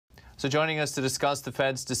So joining us to discuss the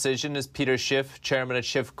Fed's decision is Peter Schiff, chairman at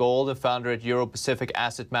Schiff Gold and founder at Euro Pacific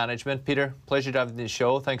Asset Management. Peter, pleasure to have you on the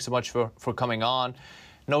show. Thanks so much for coming on.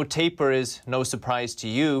 No taper is no surprise to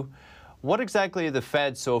you. What exactly are the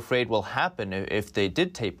Fed so afraid will happen if they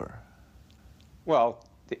did taper? Well,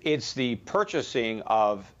 it's the purchasing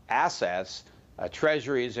of assets,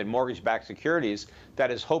 treasuries and mortgage-backed securities that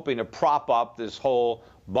is hoping to prop up this whole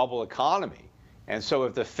bubble economy. And so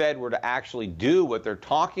if the Fed were to actually do what they're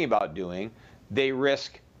talking about doing, they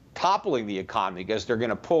risk toppling the economy because they're going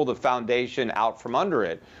to pull the foundation out from under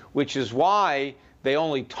it, which is why they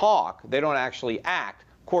only talk. They don't actually act.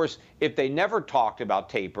 Of course, if they never talked about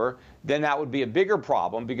taper, then that would be a bigger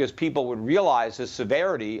problem because people would realize the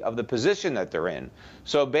severity of the position that they're in.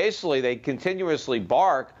 So basically, they continuously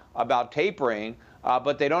bark about tapering,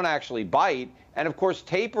 but they don't actually bite. And of course,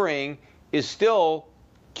 tapering is still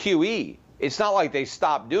QE. It's not like they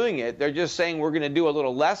stopped doing it. They're just saying we're going to do a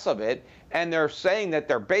little less of it. And they're saying that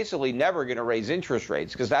they're basically never going to raise interest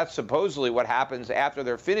rates because that's supposedly what happens after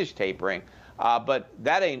they're finished tapering. But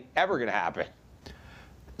that ain't ever going to happen.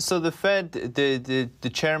 So the Fed, the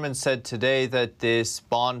chairman said today that this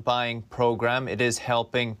bond buying program, it is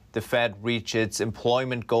helping the Fed reach its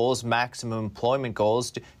employment goals, maximum employment goals.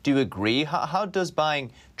 Do you agree? How does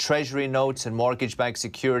buying treasury notes and mortgage-backed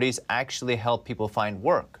securities actually help people find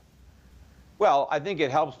work? Well, I think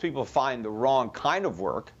it helps people find the wrong kind of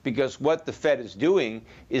work because what the Fed is doing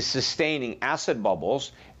is sustaining asset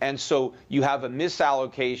bubbles. And so you have a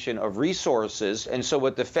misallocation of resources. And so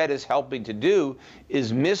what the Fed is helping to do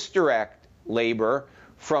is misdirect labor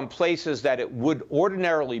from places that it would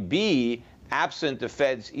ordinarily be absent the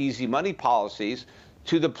Fed's easy money policies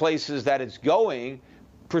to the places that it's going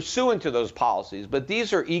pursuant to those policies. But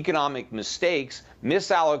these are economic mistakes,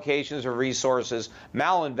 misallocations of resources,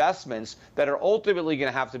 malinvestments that are ultimately going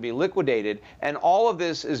to have to be liquidated. And all of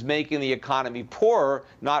this is making the economy poorer,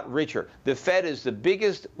 not richer. The Fed is the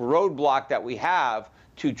biggest roadblock that we have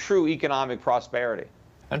to true economic prosperity.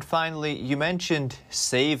 And finally, you mentioned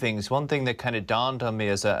savings. One thing that kind of dawned on me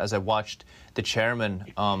as I watched the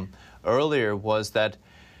chairman earlier was that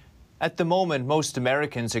at the moment, most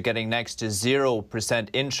Americans are getting next to 0%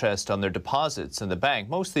 interest on their deposits in the bank,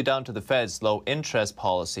 mostly down to the Fed's low interest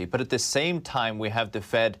policy. But at the same time, we have the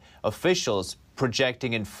Fed officials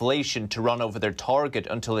projecting inflation to run over their target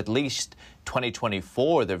until at least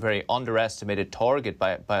 2024, their very underestimated target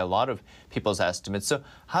by a lot of people's estimates. So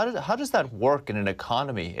how does that work in an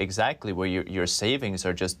economy exactly where your savings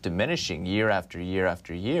are just diminishing year after year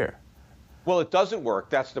after year? Well, it doesn't work.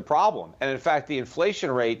 That's the problem. And in fact, the inflation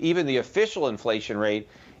rate, even the official inflation rate,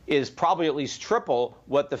 is probably at least triple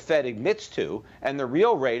what the Fed admits to. And the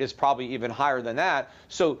real rate is probably even higher than that.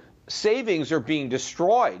 So savings are being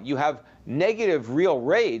destroyed. You have negative real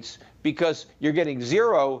rates because you're getting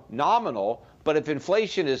zero nominal. But if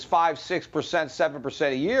inflation is 5%, 6%,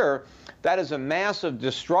 7% a year, that is a massive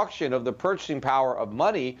destruction of the purchasing power of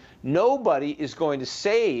money. Nobody is going to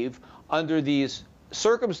save under these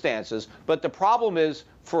circumstances, but the problem is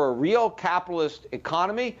for a real capitalist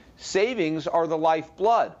economy, savings are the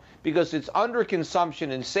lifeblood because it's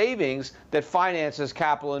underconsumption and savings that finances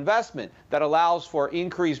capital investment, that allows for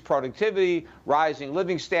increased productivity, rising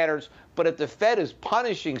living standards. But if the Fed is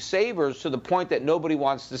punishing savers to the point that nobody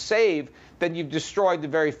wants to save, then you've destroyed the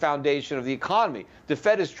very foundation of the economy. The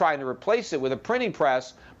Fed is trying to replace it with a printing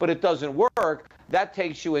press, but it doesn't work. That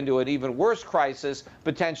takes you into an even worse crisis,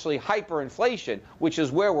 potentially hyperinflation, which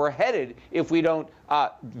is where we're headed if we don't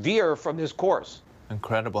veer from this course.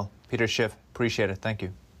 Incredible. Peter Schiff, appreciate it. Thank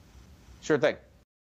you. Sure thing.